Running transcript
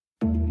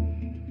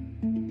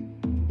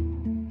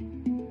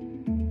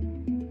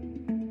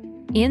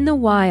In the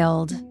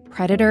wild,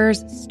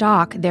 predators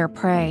stalk their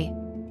prey,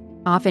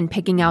 often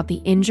picking out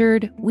the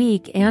injured,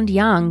 weak, and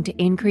young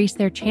to increase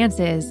their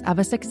chances of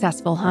a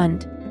successful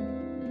hunt.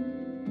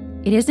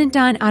 It isn't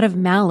done out of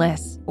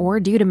malice or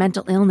due to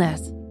mental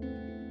illness.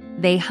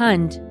 They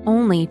hunt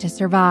only to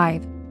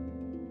survive.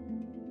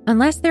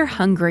 Unless they're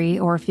hungry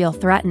or feel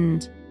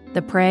threatened,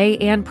 the prey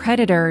and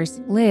predators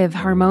live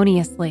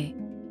harmoniously.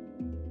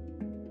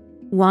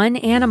 One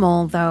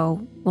animal,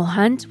 though, will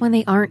hunt when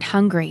they aren't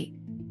hungry,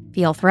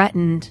 feel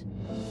threatened,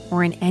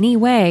 or in any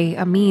way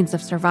a means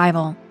of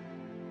survival.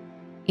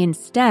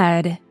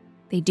 Instead,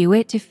 they do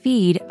it to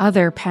feed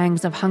other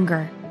pangs of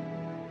hunger.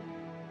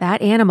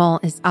 That animal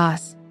is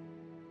us,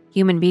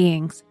 human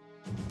beings.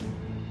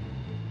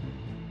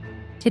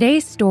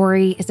 Today's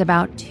story is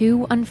about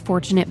two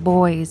unfortunate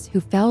boys who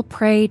fell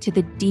prey to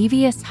the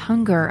devious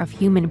hunger of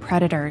human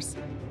predators.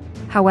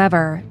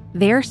 However,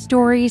 their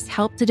stories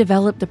helped to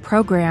develop the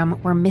program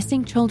where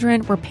missing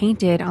children were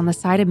painted on the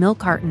side of milk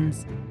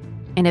cartons,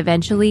 and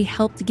eventually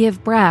helped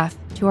give breath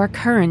to our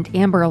current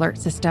Amber Alert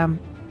system.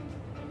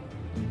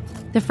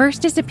 The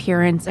first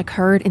disappearance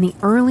occurred in the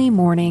early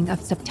morning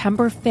of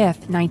September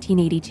 5th,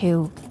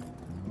 1982.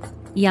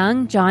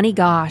 Young Johnny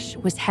Gosch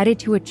was headed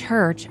to a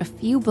church a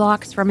few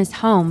blocks from his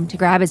home to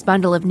grab his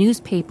bundle of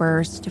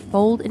newspapers to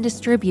fold and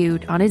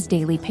distribute on his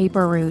daily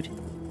paper route.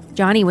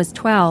 Johnny was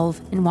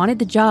 12 and wanted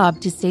the job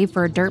to save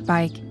for a dirt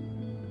bike.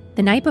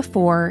 The night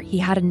before, he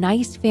had a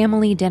nice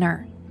family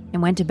dinner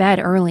and went to bed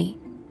early.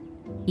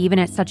 Even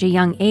at such a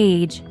young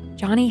age,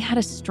 Johnny had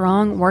a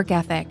strong work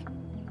ethic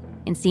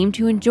and seemed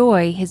to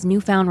enjoy his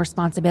newfound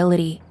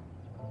responsibility.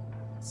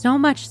 So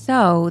much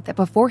so that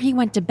before he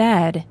went to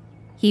bed,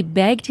 he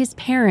begged his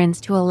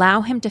parents to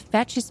allow him to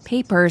fetch his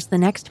papers the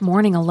next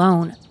morning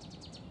alone.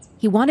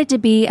 He wanted to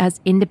be as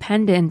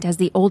independent as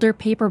the older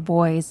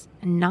Paperboys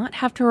and not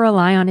have to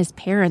rely on his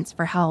parents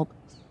for help.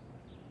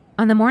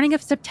 On the morning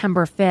of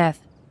September 5th,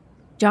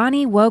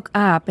 Johnny woke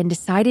up and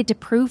decided to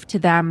prove to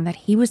them that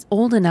he was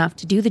old enough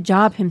to do the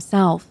job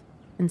himself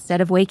instead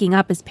of waking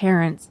up his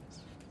parents.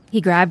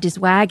 He grabbed his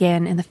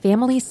wagon and the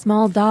family's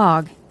small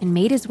dog and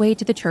made his way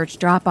to the church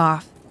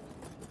drop-off.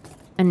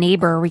 A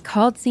neighbor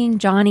recalled seeing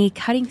Johnny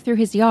cutting through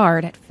his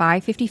yard at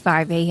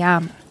 5:55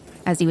 a.m.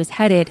 as he was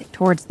headed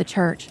towards the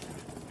church.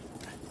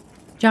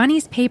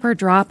 Johnny's paper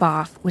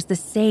drop-off was the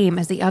same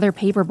as the other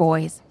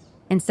Paperboys,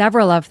 and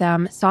several of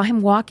them saw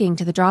him walking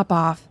to the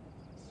drop-off.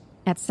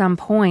 At some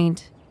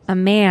point, a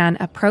man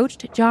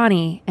approached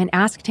Johnny and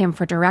asked him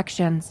for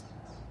directions.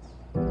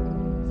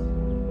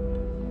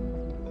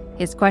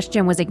 His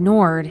question was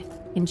ignored,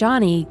 and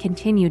Johnny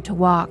continued to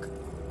walk.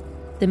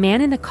 The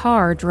man in the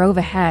car drove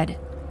ahead,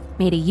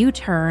 made a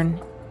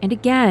U-turn, and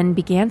again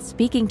began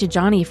speaking to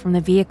Johnny from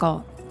the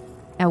vehicle.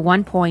 At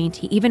one point,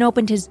 he even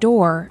opened his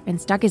door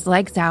and stuck his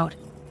legs out.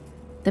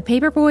 The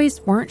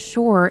Paperboys weren't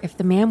sure if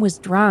the man was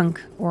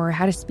drunk or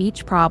had a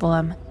speech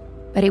problem,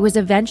 but it was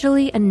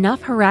eventually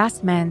enough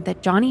harassment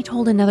that Johnny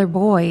told another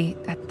boy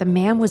that the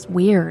man was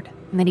weird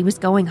and that he was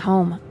going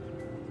home.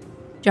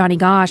 Johnny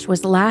Gosch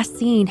was last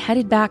seen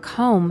headed back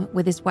home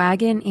with his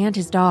wagon and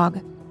his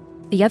dog.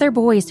 The other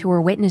boys who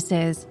were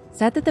witnesses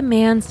said that the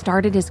man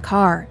started his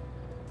car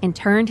and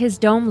turned his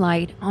dome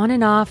light on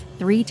and off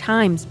 3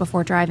 times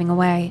before driving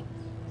away.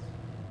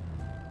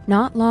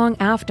 Not long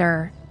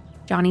after,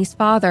 Johnny's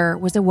father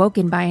was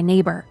awoken by a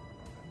neighbor,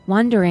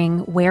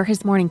 wondering where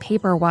his morning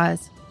paper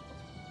was.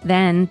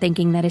 Then,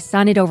 thinking that his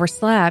son had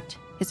overslept,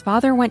 his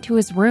father went to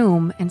his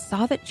room and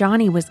saw that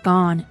Johnny was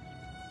gone.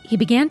 He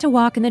began to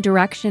walk in the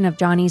direction of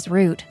Johnny's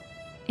route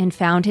and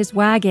found his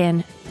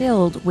wagon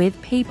filled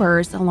with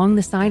papers along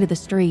the side of the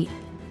street.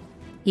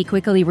 He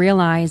quickly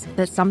realized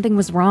that something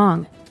was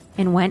wrong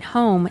and went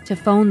home to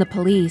phone the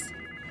police.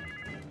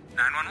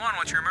 911,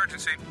 what's your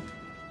emergency?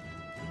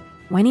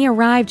 When he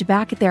arrived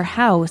back at their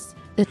house,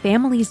 the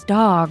family's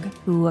dog,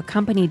 who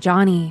accompanied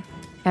Johnny,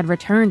 had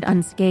returned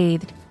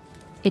unscathed.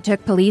 It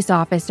took police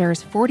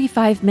officers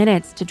 45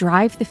 minutes to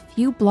drive the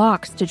few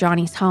blocks to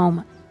Johnny's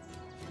home.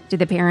 To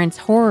the parents'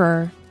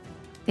 horror,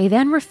 they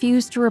then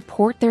refused to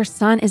report their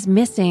son as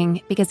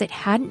missing because it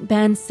hadn't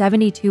been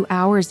 72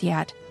 hours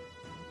yet.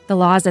 The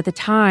laws at the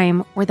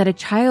time were that a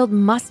child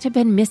must have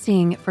been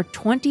missing for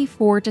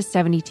 24 to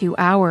 72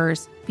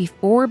 hours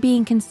before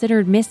being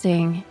considered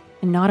missing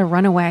and not a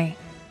runaway.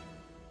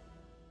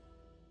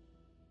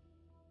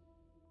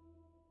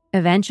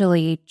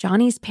 Eventually,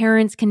 Johnny's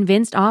parents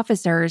convinced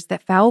officers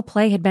that foul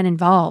play had been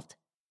involved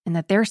and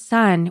that their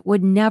son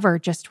would never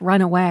just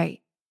run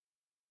away.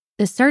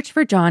 The search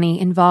for Johnny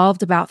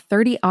involved about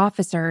 30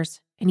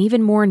 officers and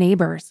even more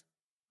neighbors,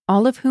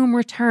 all of whom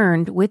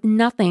returned with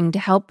nothing to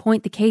help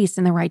point the case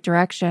in the right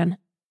direction.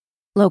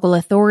 Local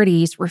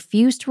authorities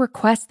refused to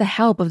request the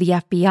help of the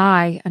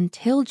FBI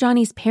until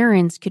Johnny's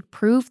parents could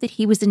prove that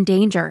he was in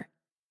danger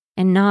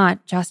and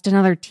not just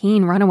another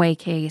teen runaway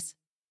case.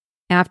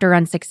 After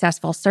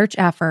unsuccessful search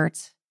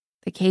efforts,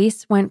 the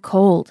case went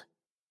cold,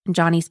 and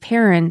Johnny's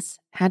parents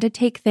had to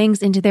take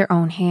things into their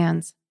own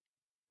hands.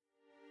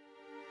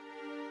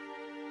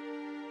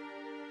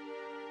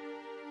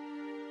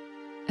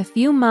 A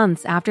few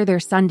months after their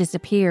son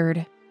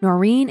disappeared,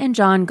 Noreen and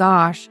John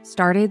Gosch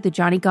started the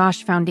Johnny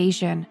Gosch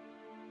Foundation.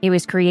 It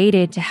was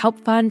created to help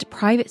fund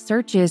private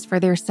searches for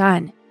their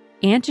son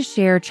and to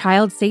share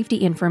child safety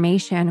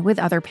information with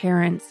other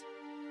parents.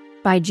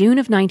 By June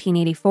of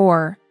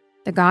 1984,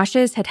 the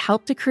Gosches had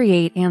helped to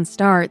create and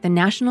start the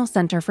National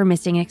Center for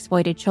Missing and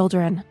Exploited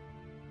Children.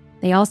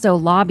 They also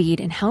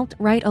lobbied and helped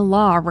write a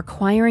law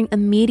requiring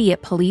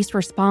immediate police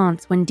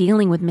response when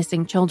dealing with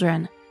missing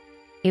children.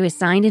 It was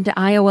signed into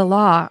Iowa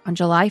law on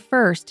July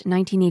 1st,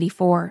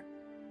 1984.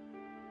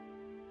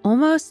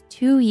 Almost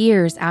 2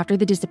 years after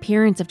the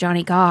disappearance of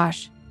Johnny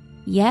Gosch,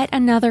 yet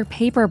another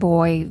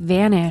paperboy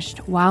vanished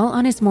while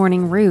on his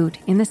morning route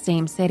in the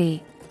same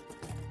city.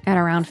 At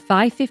around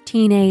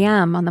 5:15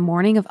 a.m. on the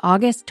morning of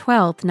August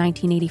 12,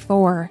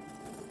 1984,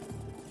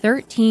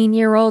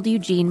 13-year-old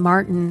Eugene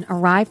Martin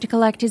arrived to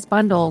collect his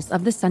bundles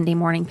of the Sunday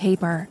morning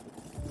paper.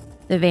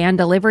 The van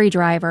delivery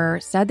driver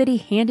said that he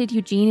handed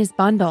Eugene his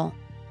bundle,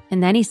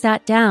 and then he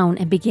sat down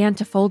and began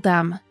to fold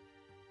them.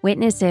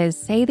 Witnesses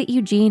say that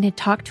Eugene had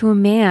talked to a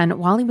man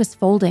while he was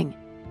folding,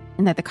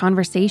 and that the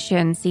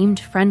conversation seemed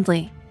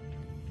friendly.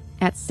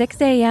 At 6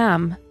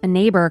 a.m., a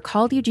neighbor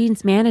called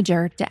Eugene's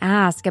manager to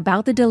ask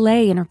about the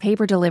delay in her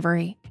paper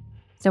delivery.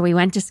 So he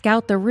went to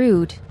scout the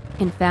route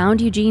and found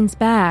Eugene's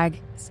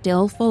bag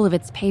still full of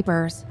its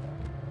papers.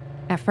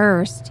 At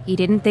first, he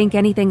didn't think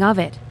anything of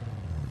it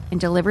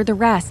and delivered the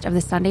rest of the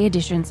Sunday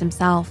editions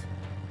himself.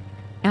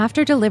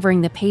 After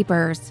delivering the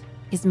papers,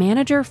 his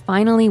manager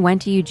finally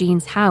went to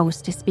Eugene's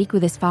house to speak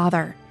with his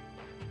father.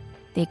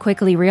 They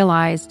quickly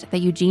realized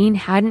that Eugene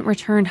hadn't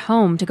returned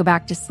home to go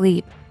back to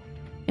sleep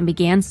and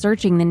began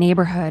searching the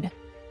neighborhood.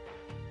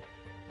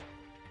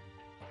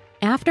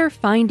 After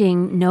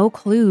finding no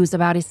clues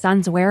about his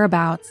son's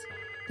whereabouts,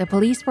 the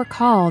police were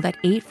called at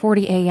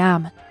 8:40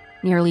 a.m.,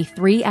 nearly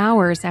 3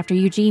 hours after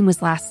Eugene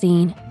was last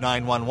seen.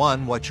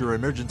 911, what's your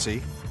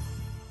emergency?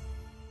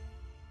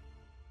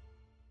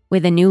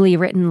 With a newly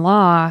written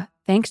law,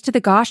 thanks to the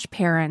Gosch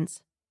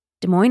parents,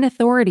 Des Moines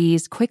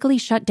authorities quickly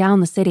shut down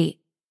the city.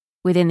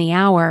 Within the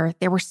hour,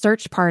 there were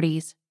search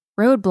parties,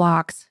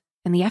 roadblocks,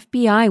 and the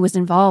FBI was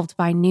involved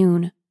by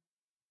noon.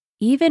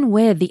 Even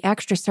with the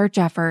extra search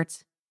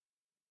efforts,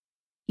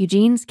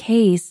 Eugene's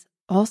case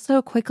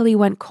also quickly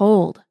went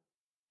cold.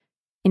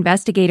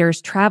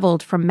 Investigators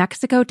traveled from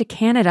Mexico to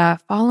Canada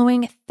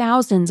following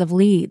thousands of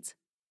leads.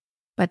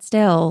 But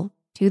still,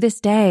 to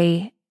this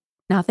day,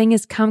 nothing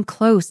has come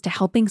close to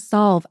helping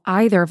solve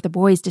either of the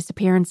boys'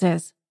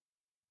 disappearances.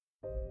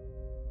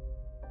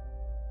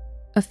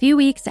 A few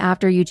weeks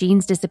after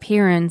Eugene's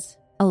disappearance,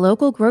 a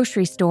local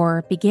grocery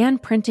store began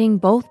printing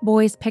both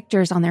boys'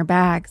 pictures on their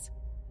bags.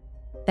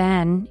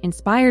 Then,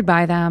 inspired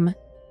by them,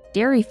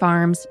 dairy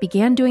farms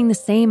began doing the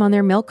same on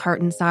their milk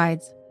carton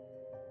sides.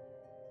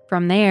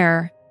 From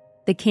there,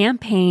 the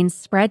campaign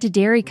spread to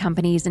dairy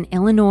companies in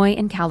Illinois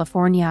and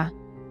California.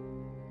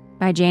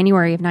 By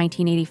January of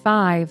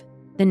 1985,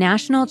 the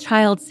National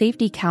Child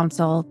Safety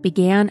Council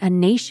began a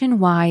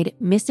nationwide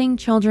missing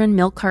children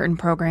milk carton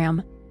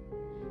program,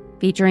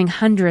 featuring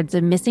hundreds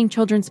of missing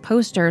children's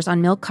posters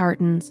on milk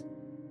cartons.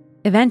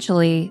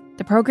 Eventually,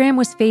 the program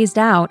was phased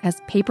out as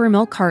paper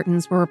milk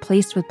cartons were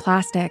replaced with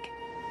plastic.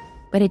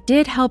 But it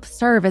did help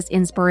serve as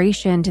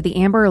inspiration to the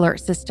Amber Alert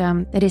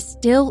system that is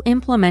still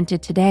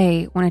implemented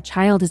today when a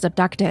child is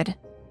abducted.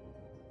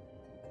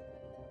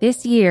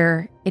 This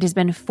year, it has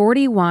been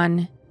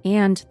 41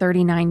 and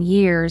 39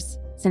 years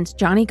since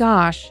Johnny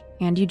Gosch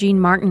and Eugene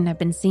Martin have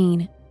been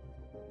seen.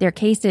 Their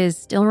cases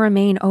still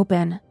remain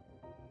open.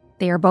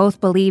 They are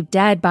both believed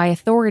dead by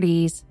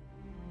authorities,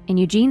 and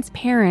Eugene's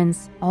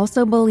parents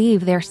also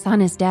believe their son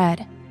is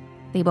dead.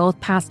 They both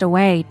passed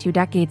away 2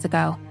 decades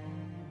ago.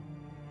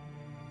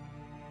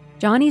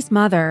 Johnny's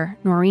mother,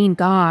 Noreen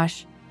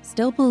Gosch,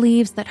 still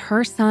believes that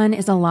her son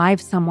is alive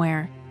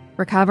somewhere,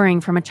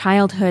 recovering from a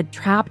childhood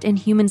trapped in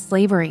human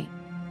slavery.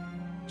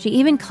 She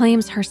even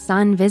claims her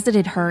son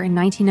visited her in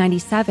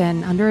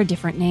 1997 under a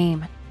different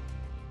name.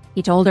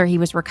 He told her he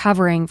was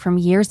recovering from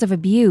years of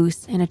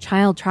abuse in a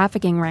child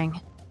trafficking ring.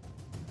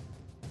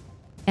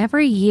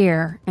 Every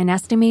year, an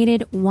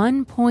estimated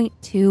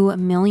 1.2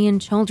 million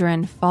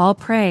children fall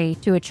prey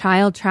to a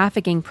child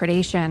trafficking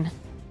predation.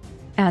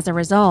 As a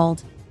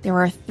result, there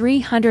are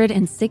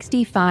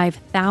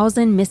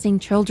 365,000 missing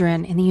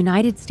children in the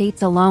United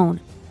States alone.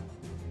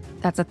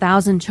 That's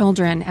 1,000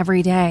 children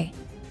every day.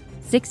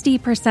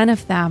 60%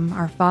 of them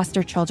are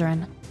foster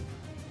children.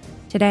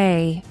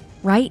 Today,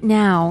 right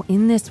now,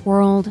 in this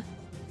world,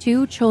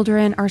 2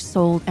 children are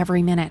sold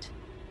every minute.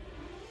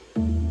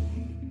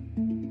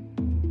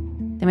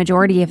 The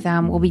majority of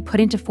them will be put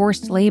into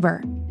forced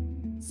labor,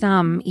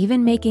 some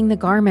even making the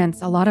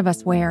garments a lot of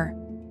us wear.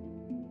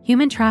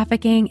 Human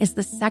trafficking is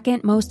the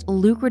second most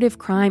lucrative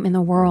crime in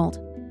the world,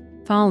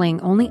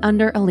 falling only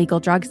under illegal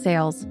drug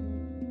sales.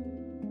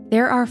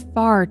 There are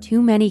far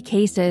too many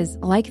cases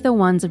like the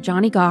ones of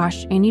Johnny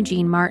Gosch and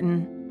Eugene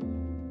Martin.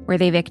 Were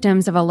they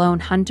victims of a lone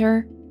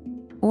hunter,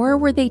 or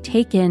were they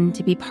taken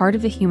to be part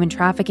of the human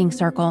trafficking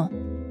circle?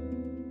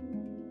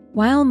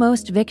 While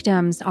most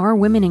victims are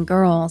women and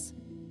girls,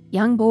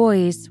 young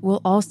boys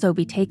will also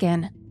be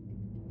taken.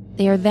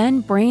 They are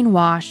then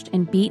brainwashed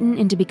and beaten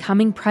into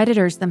becoming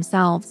predators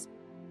themselves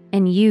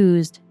and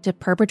used to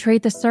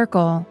perpetrate the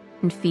circle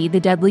and feed the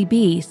deadly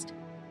beast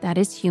that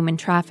is human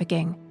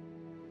trafficking.